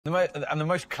The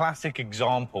most classic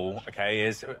example, okay,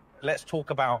 is let's talk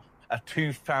about a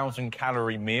 2,000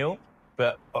 calorie meal,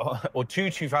 or two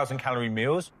 2,000 calorie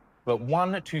meals, but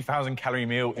one 2,000 calorie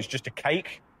meal is just a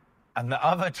cake, and the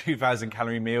other 2,000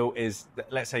 calorie meal is,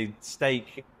 let's say,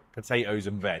 steak, potatoes,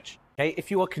 and veg. Okay, if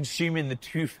you are consuming the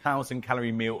 2,000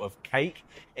 calorie meal of cake,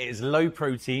 it is low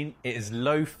protein, it is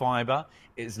low fiber,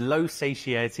 it is low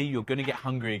satiety. You're going to get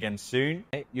hungry again soon.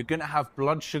 You're going to have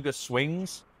blood sugar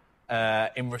swings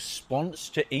in response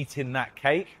to eating that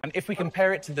cake. And if we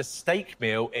compare it to the steak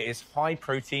meal, it is high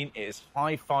protein, it is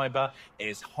high fiber, it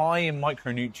is high in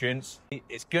micronutrients.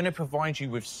 It's going to provide you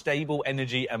with stable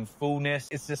energy and fullness.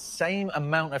 It's the same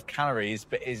amount of calories,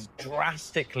 but is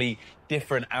drastically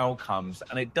different outcomes.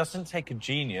 And it doesn't take a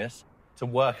genius to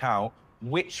work out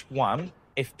which one,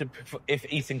 if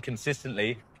eaten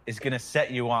consistently, is going to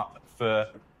set you up for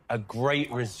a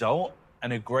great result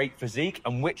and a great physique,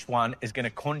 and which one is going to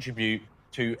contribute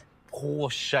to poor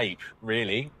shape,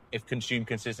 really, if consumed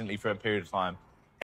consistently for a period of time.